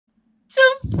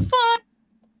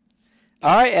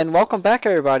Alright, and welcome back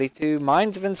everybody to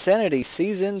Minds of Insanity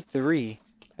Season 3.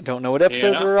 I don't know what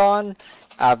episode we're on.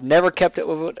 I've never kept it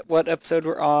with what episode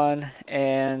we're on,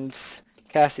 and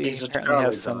Cassie apparently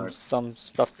has some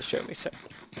stuff to show me. So,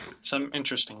 some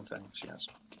interesting things, yes.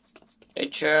 Hey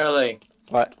Charlie.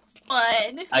 What?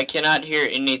 What? I cannot hear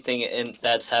anything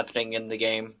that's happening in the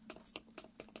game.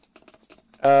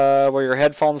 Were your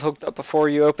headphones hooked up before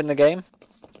you opened the game?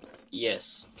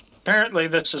 Yes. Apparently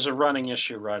this is a running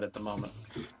issue right at the moment.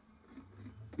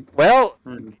 Well,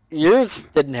 yours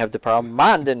didn't have the problem.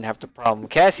 Mine didn't have the problem.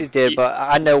 Cassie's did, but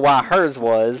I know why hers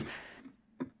was.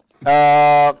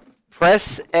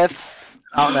 Press F...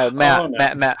 I don't know,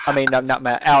 Matt. I mean, not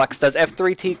Matt. Alex, does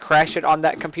F3T crash it on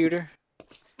that computer?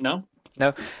 No.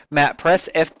 No? Matt, press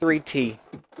F3T.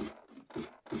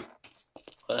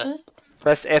 What?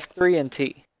 Press F3 and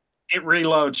T. It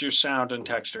reloads your sound and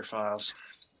texture files.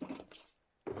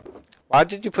 Why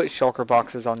did you put shulker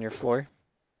boxes on your floor?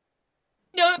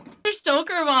 No, they're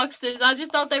shulker boxes. I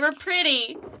just thought they were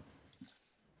pretty.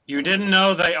 You didn't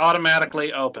know they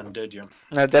automatically open, did you?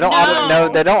 No, they don't. No,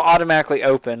 they don't automatically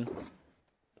open.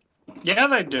 Yeah,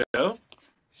 they do.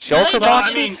 Shulker Really?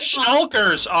 boxes? I mean,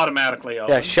 shulkers automatically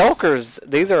open. Yeah, shulkers.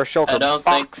 These are shulker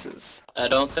boxes. I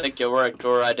don't think it worked,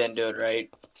 or I didn't do it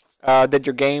right. Did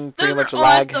your game pretty much Those are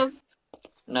lag? awesome.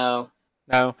 No.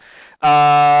 No.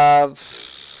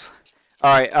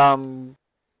 Alright,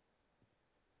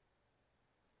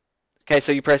 okay,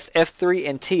 so you press F3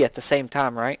 and T at the same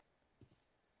time, right?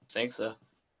 I think so.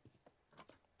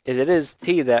 It is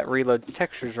T that reloads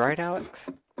textures, right, Alex?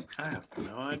 I have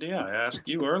no idea. I asked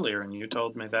you earlier and you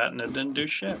told me that and it didn't do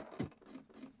shit.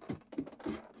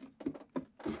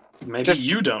 Maybe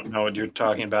you don't know what you're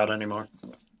talking about anymore.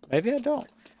 Maybe I don't.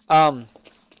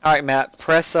 Alright, Matt,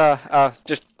 press,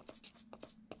 just...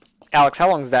 Alex, how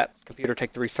long does that computer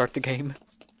take to restart the game?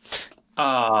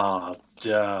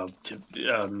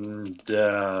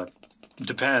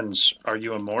 Depends. Are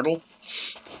you immortal?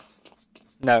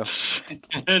 No.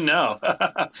 No.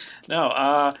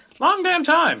 No, long damn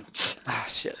time. Ah,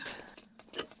 shit.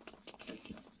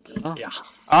 Oh. Yeah.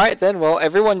 Alright then, well,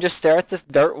 everyone just stare at this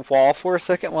dirt wall for a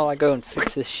second while I go and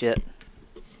fix this shit.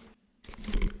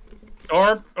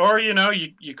 Or you know,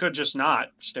 you could just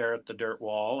not stare at the dirt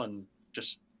wall and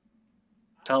just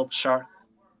tell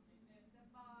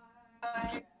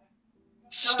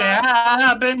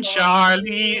stabbing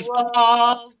Charlie's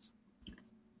balls.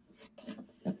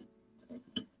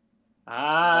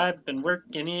 I've been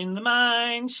working in the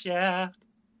mine shaft,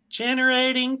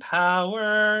 generating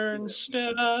power and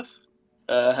stuff.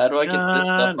 How do I get this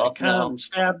stuff off now? Come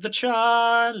stab the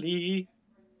Charlie.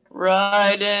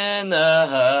 Right in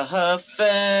the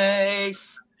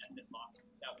face.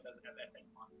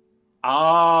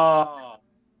 Ah.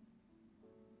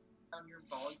 On your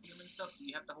volume and stuff, do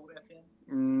you have to hold F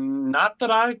in? Not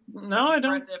that I... No, I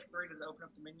don't. Press F3, does it open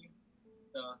up the menu?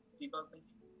 The debug menu?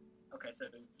 Okay, so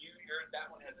that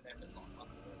one has an F in on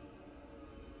it.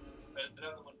 But the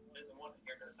other one, the one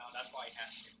here does not. That's why he has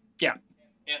to. Yeah.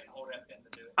 He has to hold F in to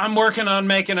do it. I'm working on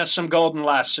making us some golden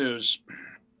lassos.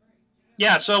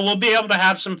 Yeah, so we'll be able to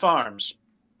have some farms.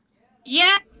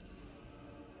 Yeah.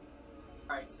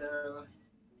 Alright, so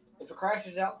if it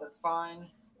crashes out, that's fine.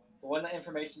 But when the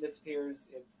information disappears,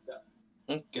 it's done.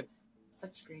 Okay.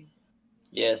 Touchscreen.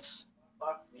 Yes.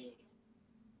 Fuck me.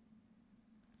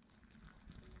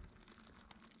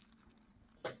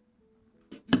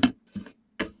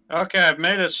 Okay, I've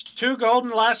made us 2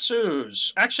 golden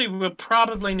lassos. Actually, we'll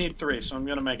probably need 3, so I'm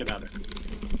going to make another.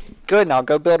 Good, now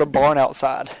go build a barn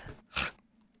outside.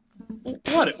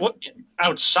 What?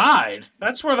 Outside?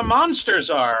 That's where the monsters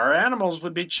are. Our animals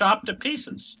would be chopped to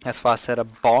pieces. That's why I said a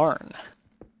barn.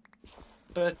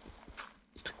 But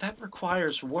that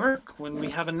requires work when we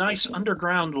have a nice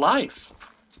underground life.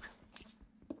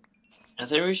 I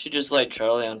think we should just light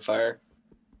Charlie on fire.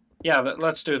 Yeah,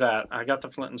 let's do that. I got the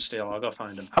flint and steel. I'll go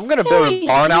find him. I'm going to build a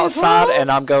barn outside,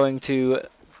 and I'm going to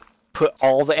put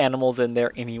all the animals in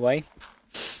there anyway.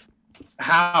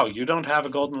 How? You don't have a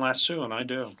golden lasso, and I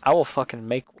do. I will fucking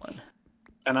make one.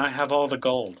 And I have all the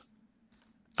gold.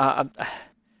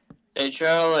 Hey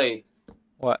Charlie.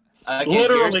 What? I can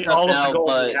Literally hear all stuff of the now,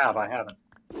 gold we have, I haven't.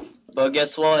 but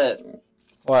guess what?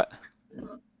 What?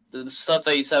 The stuff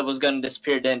that you said was going to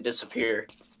disappear didn't disappear.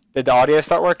 Did the audio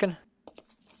start working?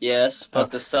 Yes, but Oh.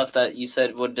 the stuff that you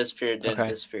said would disappear didn't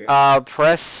disappear.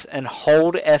 Press and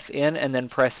hold FN and then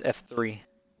press F3.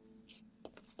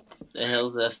 The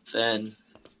hell's FN?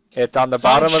 It's on the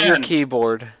bottom of your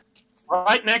keyboard.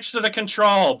 Right next to the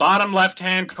control, bottom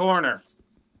left-hand corner.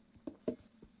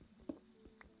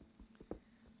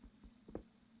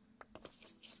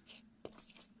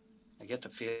 get the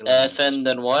feeling. F and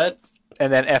then what?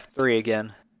 And then F3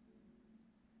 again.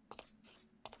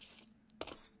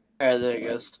 Alright, there it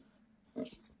goes.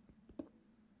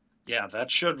 Yeah, that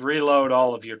should reload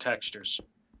all of your textures.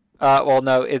 Well,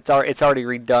 no, it's already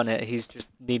redone it. He's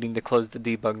just needing to close the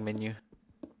debug menu.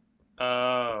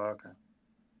 Oh, okay.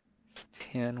 It's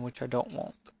 10, which I don't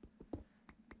want.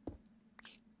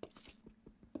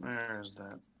 Where's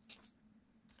that?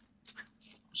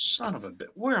 Son of a bit.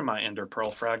 Where are my ender pearl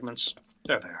fragments?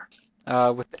 They're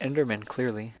there. With the Enderman,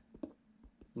 clearly.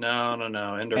 No.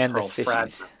 Ender And pearl the fishies.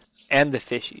 fragments. And the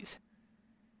fishies.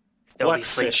 They'll What be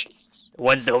sleeping. fish?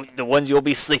 The ones you'll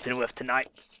be sleeping with tonight.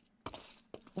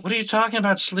 What are you talking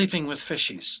about sleeping with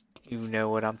fishies? You know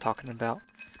what I'm talking about.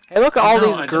 Hey, look at all No,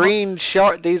 these I green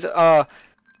shards. These,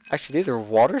 actually, these are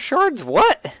water shards?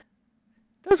 What?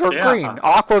 Those were Yeah. green.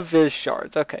 Aqua Viz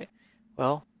shards. Okay.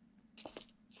 Well.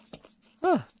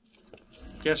 Huh.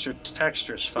 Guess your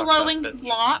texture's fucked Glowing up. bitch.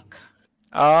 block.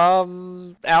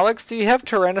 Alex, do you have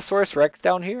Tyrannosaurus Rex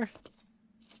down here?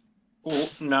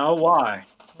 No, why?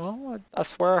 Well, I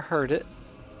swear I heard it.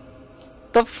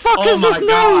 The fuck Oh is this my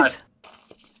God. noise?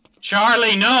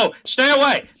 Charlie, no! Stay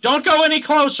away! Don't go any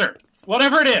closer!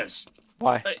 Whatever it is.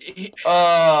 Why?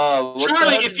 What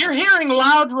Charlie, the- if you're hearing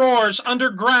loud roars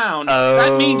underground,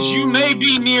 that means you may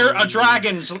be near a Oh.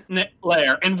 dragon's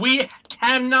lair, and we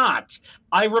cannot,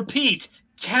 I repeat,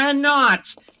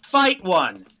 cannot fight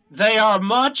one. They are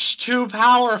much too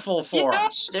powerful for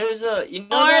us. There's a, you know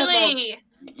that Charlie.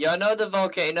 y'all know the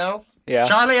volcano? Yeah.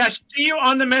 Charlie, I see you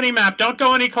on the mini-map. Don't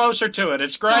go any closer to it.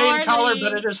 It's gray in color, Charlie.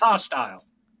 but it is hostile.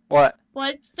 What?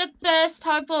 What's the best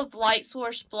type of light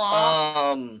source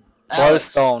block?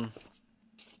 Alex. Glowstone.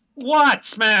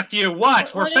 What, Matthew?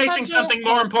 What? We're What if I facing don't- something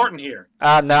more important here. No,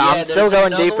 Yeah, I'm there's still going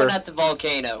another deeper. one at the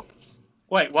volcano.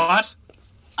 Wait, what?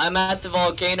 I'm at the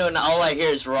volcano and all I hear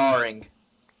is roaring.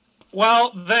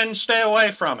 Well, then stay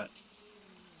away from it.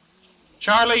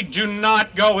 Charlie, do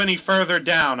not go any further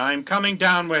down. I'm coming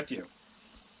down with you.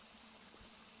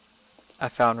 I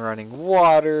found running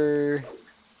water.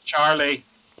 Charlie,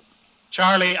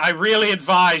 I really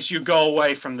advise you go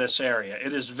away from this area.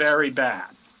 It is very bad.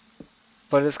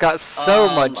 But it's got so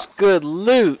much good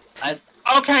loot.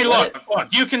 Okay, look.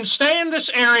 You can stay in this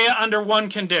area under one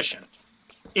condition.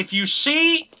 If you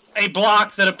see a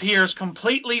block that appears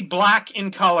completely black in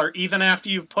color, even after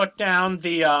you've put down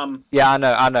the Yeah,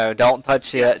 I know. Don't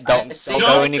touch it. Don't go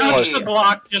don't any touch the closer.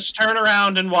 block. Just turn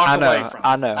around and walk away from it.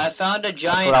 I know. I found a what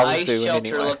giant I was ice doing shelter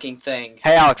anyway. looking thing.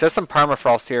 Hey, Alex, there's some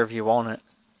permafrost here if you want it.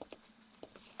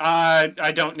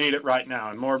 I don't need it right now.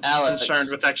 I'm more Alex. concerned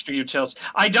with extra utils.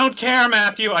 I don't care,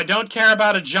 Matthew. I don't care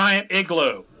about a giant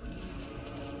igloo.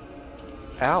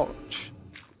 Ouch.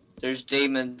 There's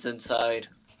demons inside.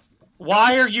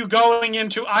 Why are you going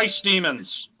into ice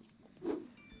demons?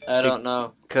 I don't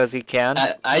know. Because he can.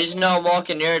 I just know I'm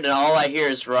walking near it and all I hear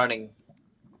is running.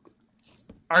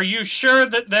 Are you sure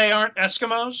that they aren't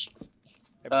Eskimos?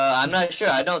 I'm not sure.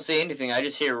 I don't see anything. I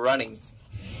just hear running.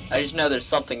 I just know there's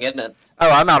something in it. Oh,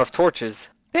 I'm out of torches.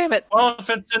 Damn it. Well, if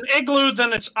it's an igloo,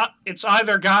 then it's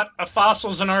either got a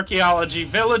fossils and archaeology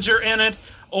villager in it,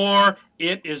 or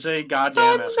it is a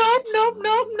goddamn Eskimo.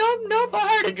 Nope.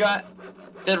 I heard it drop.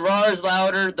 The roar is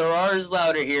louder. The roar is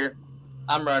louder here.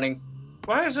 I'm running.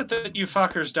 Why is it that you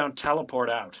fuckers don't teleport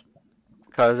out?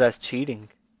 Because that's cheating.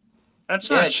 That's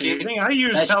Yeah, not cheating. I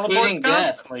use that's teleport cheating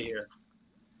death. constantly here.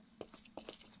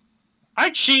 I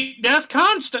cheat death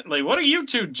constantly. What are you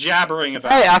two jabbering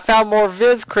about? Hey, I found more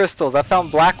Viz crystals. I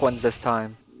found black ones this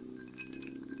time.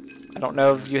 I don't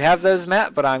know if you have those,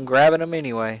 Matt, but I'm grabbing them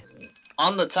anyway.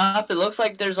 On the top, it looks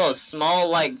like there's a small,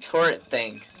 like, turret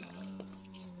thing.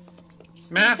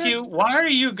 Matthew, why are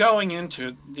you going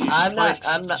into these I'm places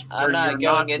not where going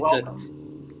you're into it. welcome?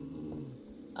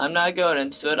 I'm not going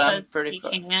into it. I'm Because pretty he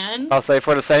close. can. I'll say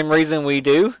for the same reason we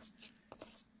do.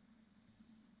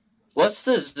 What's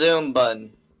the zoom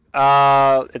button?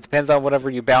 It depends on whatever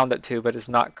you bound it to, but it's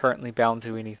not currently bound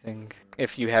to anything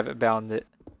if you haven't bound it.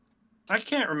 I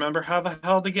can't remember how the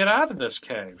hell to get out of this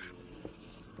cave.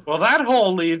 Well, that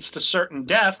hole leads to certain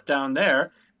death down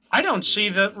there. I don't see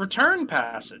the return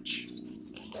passage.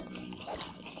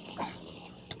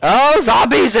 Oh,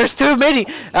 zombies! There's too many!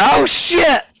 Oh,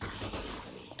 shit!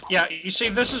 Yeah, you see,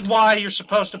 this is why you're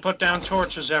supposed to put down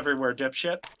torches everywhere,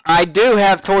 dipshit. I do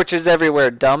have torches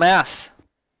everywhere, dumbass.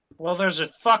 Well, there's a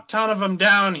fuck ton of them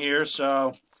down here,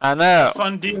 so I know.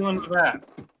 fun dealing with that.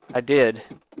 I did.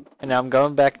 And now I'm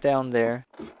going back down there.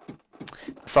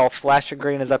 I saw a flash of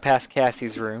green as I passed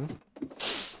Cassie's room.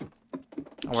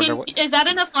 I wonder what... Is that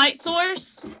enough light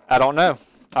source? I don't know.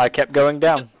 I kept going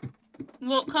down.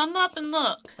 Well, come up and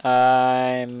look.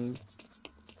 I'm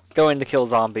going to kill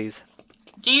zombies.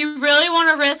 Do you really want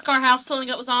to risk our house filling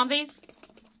up with zombies?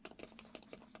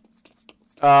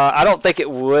 I don't think it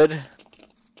would.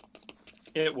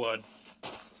 It would.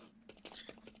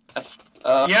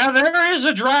 Uh, Yeah, there is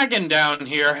a dragon down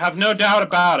here. Have no doubt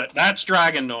about it. That's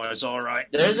dragon noise, all right.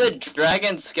 There's a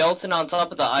dragon skeleton on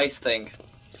top of the ice thing.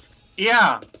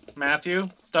 Yeah, Matthew.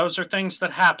 Those are things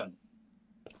that happen.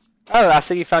 Oh, I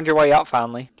see you found your way out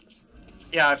finally.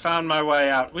 Yeah, I found my way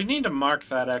out. We need to mark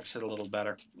that exit a little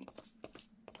better.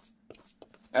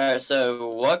 Alright, so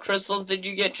what crystals did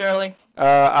you get, Charlie?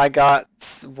 I got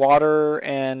water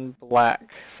and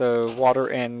black. So water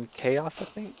and chaos, I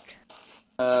think.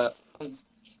 I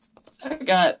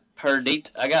got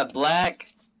I got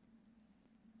black,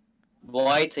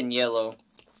 white, and yellow.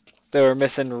 So we're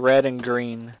missing red and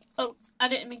green. Oh, I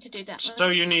didn't mean to do that. So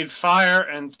you need fire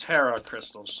and terra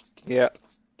crystals. Yeah.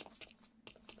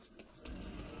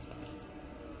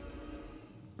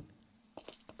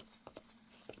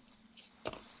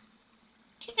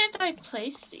 Can't I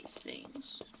place these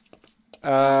things?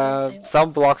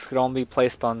 Some blocks could only be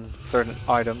placed on certain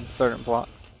items, certain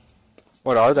blocks.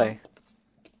 What are they?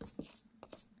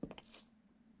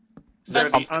 They're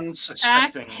the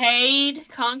unsuspecting. Arcade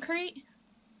concrete?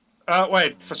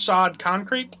 Wait, facade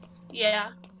concrete?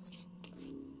 Yeah.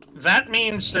 That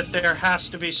means that there has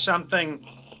to be something...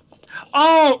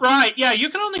 Oh, right, yeah, you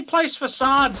can only place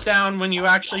facades down when you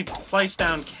actually place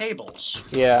down cables.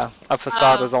 Yeah, a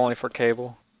facade is only for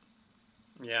cable.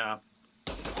 Yeah.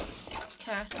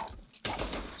 Okay.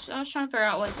 So I was trying to figure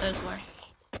out what those were.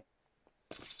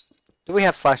 Do we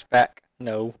have flashback?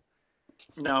 No.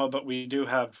 No, but we do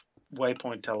have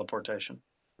waypoint teleportation.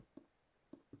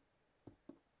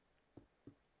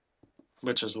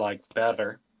 Which is, like,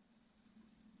 better.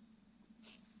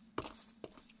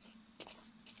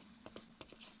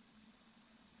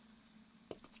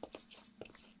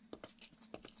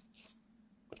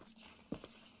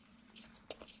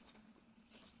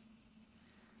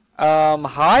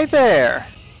 Hi there.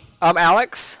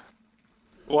 Alex.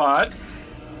 What?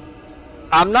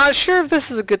 I'm not sure if this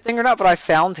is a good thing or not, but I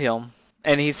found him.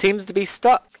 And he seems to be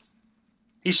stuck.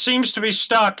 He seems to be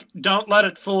stuck. Don't let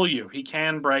it fool you. He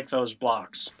can break those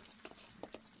blocks.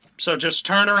 So just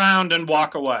turn around and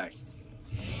walk away.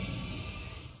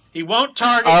 He won't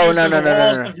target you through the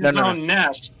walls of his own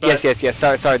nest. But Yes.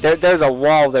 Sorry. There's a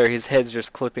wall there. His head's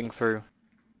just clipping through.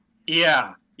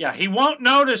 Yeah. He won't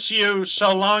notice you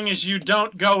so long as you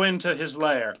don't go into his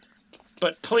lair.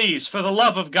 But please, for the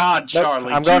love of God,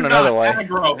 Charlie, I'm going another way.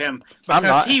 aggro him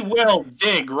because he will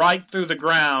dig right through the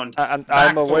ground.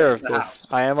 I'm aware of this.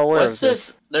 I am aware of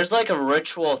this. There's like a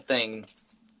ritual thing,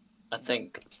 I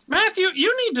think. Matthew,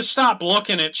 you need to stop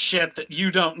looking at shit that you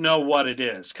don't know what it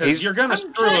is, because you're going to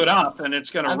screw it up and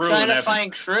it's going to ruin everything. I'm trying to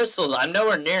find crystals. I'm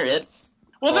nowhere near it.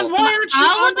 Well, then why aren't you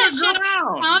on the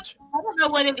ground? I don't know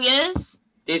what it is.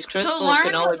 These crystals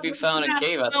can only be found in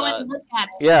cave, I thought.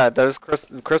 Yeah, those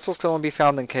crystals can only be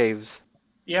found in caves.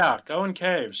 Yeah, go in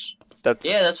caves.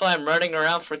 That's why I'm running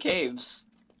around for caves.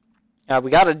 Yeah, we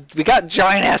got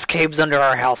giant ass caves under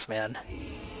our house, man.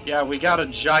 Yeah, we got a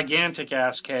gigantic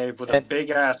ass cave with a big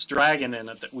ass dragon in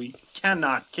it that we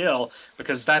cannot kill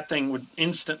because that thing would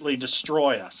instantly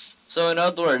destroy us. So in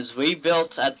other words, we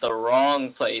built at the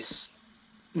wrong place.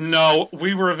 No,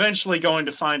 we were eventually going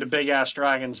to find a big-ass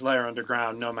dragon's lair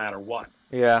underground no matter what.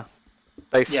 Yeah.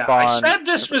 They spawn. Yeah, I said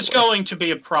this was going to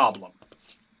be a problem.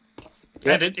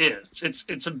 Yep. And it is.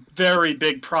 It's a very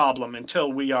big problem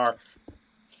until we are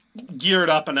geared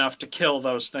up enough to kill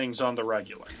those things on the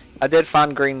regular. I did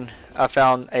find green. I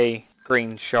found a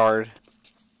green shard.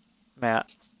 Matt.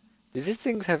 Do these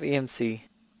things have EMC?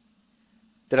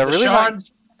 Did I really not?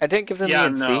 I didn't give them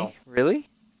EMC? No. Really?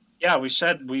 Yeah, we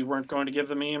said we weren't going to give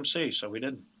them EMC, so we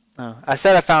didn't. Oh, I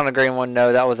said I found a green one.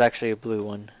 No, that was actually a blue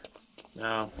one.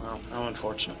 No, well, how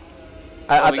unfortunate. We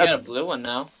got a blue one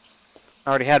now. I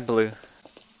already had blue.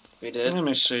 We did? Let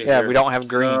me see. Yeah, here. we don't have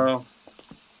green.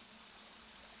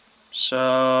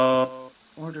 So,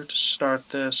 in order to start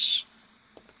this...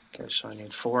 Okay, so I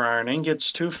need 4 iron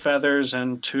ingots, 2 feathers,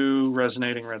 and 2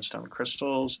 resonating redstone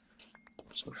crystals.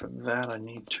 So for that, I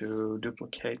need to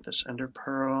duplicate this ender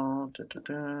pearl.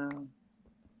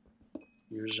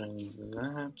 Using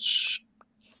that.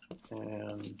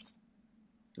 And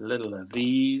little of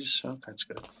these. Oh, that's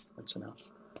good. That's enough.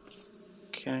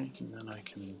 Okay, and then I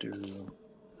can do...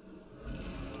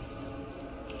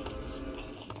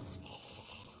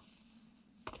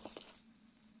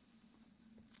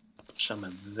 some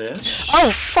of this. Oh,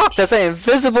 fuck! That's an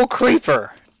invisible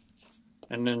creeper!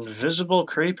 An invisible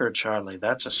creeper, Charlie.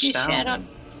 That's astounding.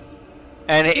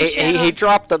 And he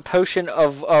dropped a potion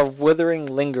of withering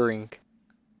lingering.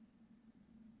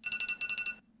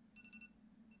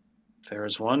 there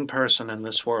is one person in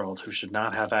this world who should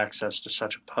not have access to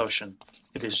such a potion,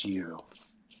 it is you.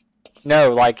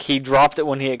 No, like he dropped it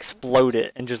when he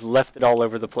exploded and just left it all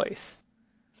over the place.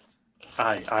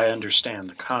 I understand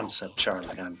the concept,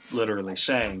 Charlie. I'm literally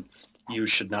saying you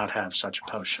should not have such a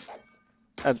potion.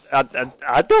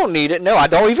 I don't need it. No, I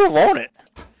don't even want it.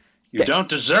 You don't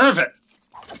deserve it.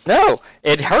 No,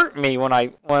 it hurt me when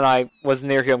I was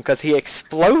near him because he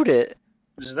exploded.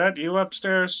 Is that you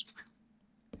upstairs?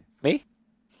 Me?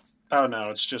 Oh no,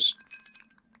 it's just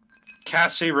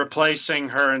Cassie replacing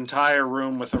her entire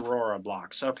room with Aurora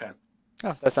blocks. Okay.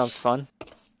 Oh, that sounds fun.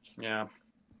 Yeah.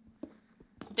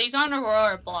 These aren't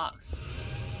Aurora blocks.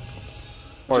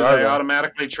 Do they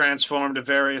automatically transform to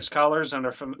various colors and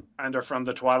are from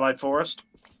the Twilight Forest?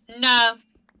 No.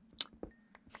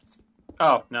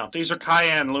 Oh, no. These are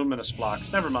cyan luminous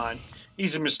blocks. Never mind.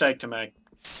 Easy mistake to make.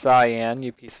 Cyan,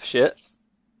 you piece of shit.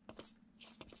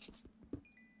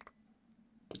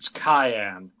 It's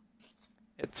cyan.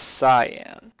 It's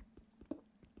cyan.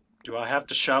 Do I have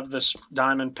to shove this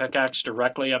diamond pickaxe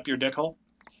directly up your dick hole?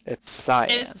 It's cyan.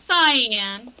 It's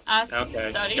cyan. I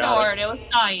studied art. It was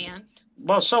cyan.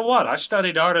 Well, so what? I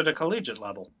studied art at a collegiate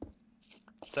level.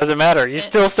 Doesn't matter. You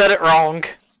still said it wrong.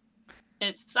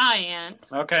 It's cyan.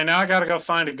 Okay, now I gotta go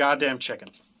find a goddamn chicken.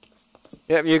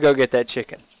 Yep, you go get that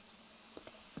chicken.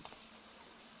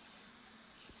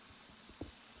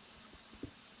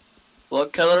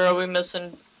 What color are we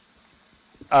missing?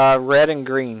 Red and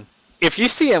green. If you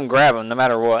see him, grab him, no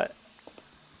matter what.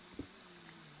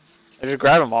 Just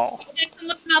grab them all. You can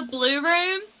look in my blue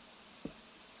room.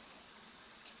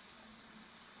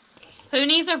 Who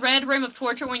needs a red room of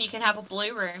torture when you can have a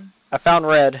blue room? I found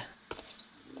red,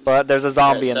 but there's a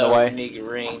zombie in the way.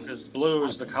 Because blue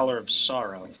is the color of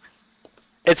sorrow.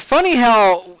 It's funny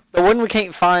how the one we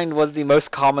can't find was the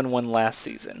most common one last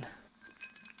season.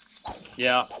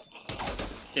 Yeah,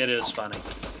 it is funny.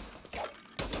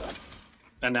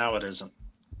 And now it isn't.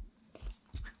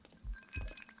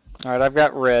 Alright, I've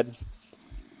got red.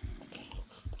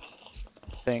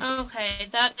 I think. Okay,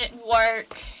 that didn't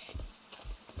work.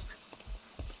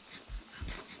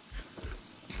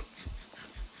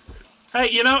 Hey,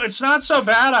 you know, it's not so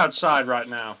bad outside right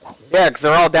now. Yeah, because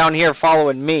they're all down here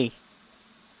following me.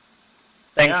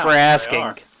 Thanks for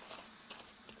asking.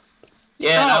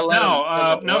 Yeah,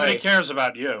 nobody cares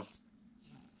about you.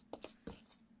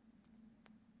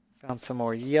 Found some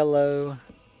more yellow.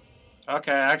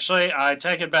 Okay, actually, I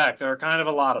take it back. There are kind of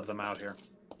a lot of them out here.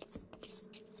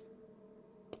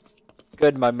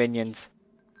 Good, my minions.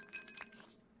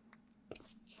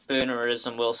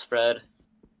 Boonerism will spread.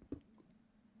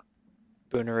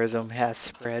 Boonerism has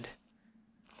spread.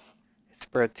 It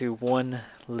spread to one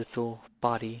little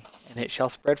body, and it shall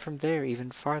spread from there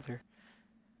even farther.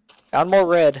 Found more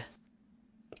red.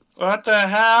 What the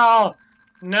hell?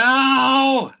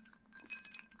 No!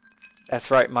 That's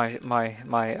right, my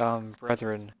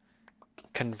brethren.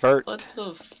 Convert. What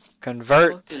the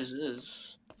Convert. fuck is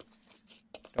this?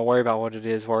 Don't worry about what it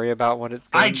is. Worry about what it's.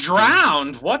 I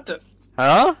drowned. What the?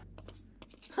 Huh?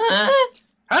 Huh?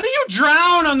 How do you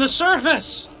drown on the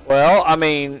surface? Well, I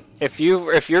mean, if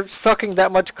you're sucking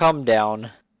that much cum down.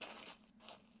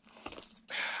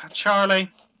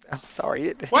 Charlie. I'm sorry.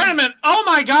 Wait a minute. Oh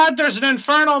my God! There's an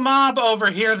infernal mob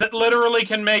over here that literally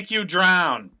can make you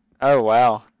drown. Oh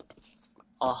wow.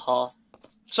 Uh-huh.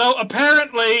 So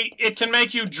apparently, it can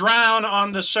make you drown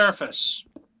on the surface.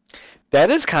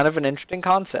 That is kind of an interesting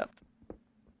concept.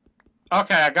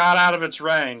 Okay, I got out of its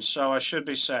range, so I should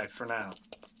be safe for now.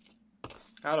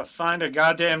 Gotta find a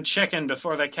goddamn chicken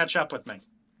before they catch up with me.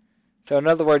 So in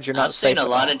other words, you're not safe. I've seen a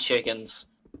lot of chickens.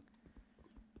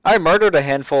 I murdered a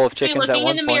handful of chickens at one point.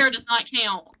 Looking in the mirror does not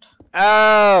count.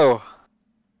 Oh.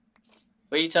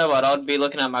 What are you talking about? I'd be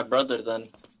looking at my brother then.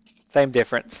 Same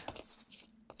difference.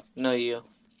 No, you.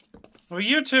 Well,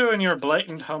 you two and your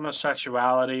blatant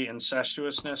homosexuality,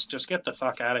 incestuousness, just get the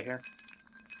fuck out of here.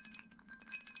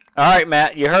 Alright,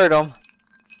 Matt, you heard him.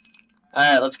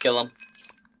 Alright, let's kill him.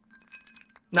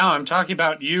 No, I'm talking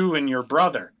about you and your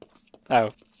brother.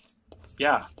 Oh.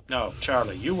 Yeah, no,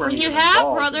 Charlie, you weren't When you even have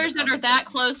involved brothers in that are that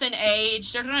close in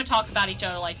age, they're going to talk about each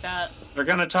other like that. They're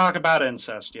gonna talk about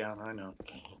incest, yeah, I know.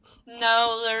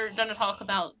 No, they're going to talk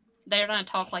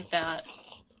like that.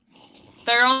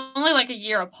 They're only like a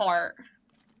year apart.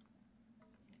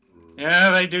 Yeah,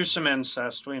 they do some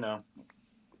incest, we know.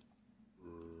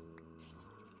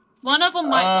 One of them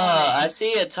might I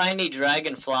see a tiny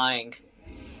dragon flying.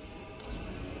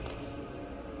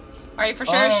 Are you for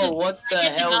sure? Oh, what the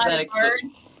hell is that?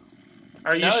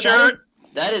 Are you sure?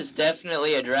 That is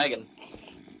definitely a dragon.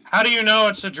 How do you know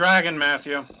it's a dragon,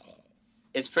 Matthew?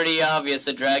 It's pretty obvious,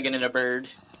 a dragon and a bird.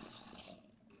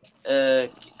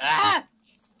 I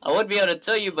would be able to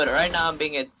tell you, but right now I'm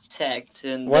being attacked.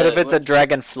 And What if it's a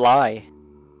dragonfly?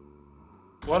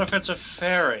 What if it's a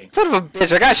fairy? Son of a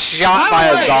bitch! I got shot by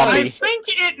a I zombie. think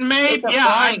it may. It's a Yeah,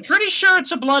 flying- I'm pretty sure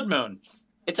it's a blood moon.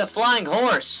 It's a flying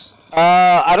horse.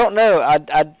 I don't know.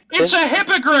 It's a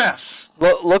hippogriff.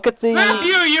 Look at the.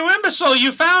 Matthew, you imbecile!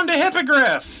 You found a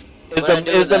hippogriff.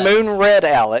 Is the moon red,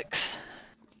 Alex?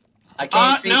 I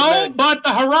can't see the No, moon. but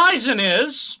the horizon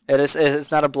is. It is.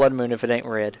 It's not a blood moon if it ain't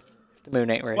red. The moon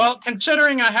ain't red. Well,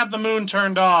 considering I have the moon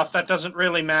turned off, that doesn't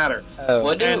really matter. Oh.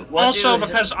 And also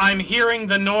because I'm hearing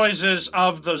the noises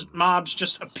of the mobs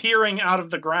just appearing out of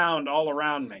the ground all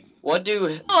around me. What can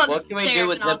we do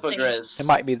with hippogriffs? It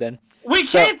might be then. We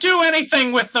can't do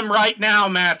anything with them right now,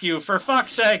 Matthew. For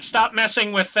fuck's sake, stop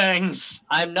messing with things.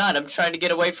 I'm not. I'm trying to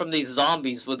get away from these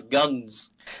zombies with guns.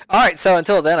 Alright, so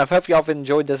until then, I hope y'all have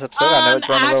enjoyed this episode. I know it's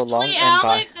running a little long. Actually, And bye.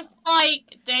 Alex, it's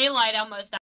like daylight almost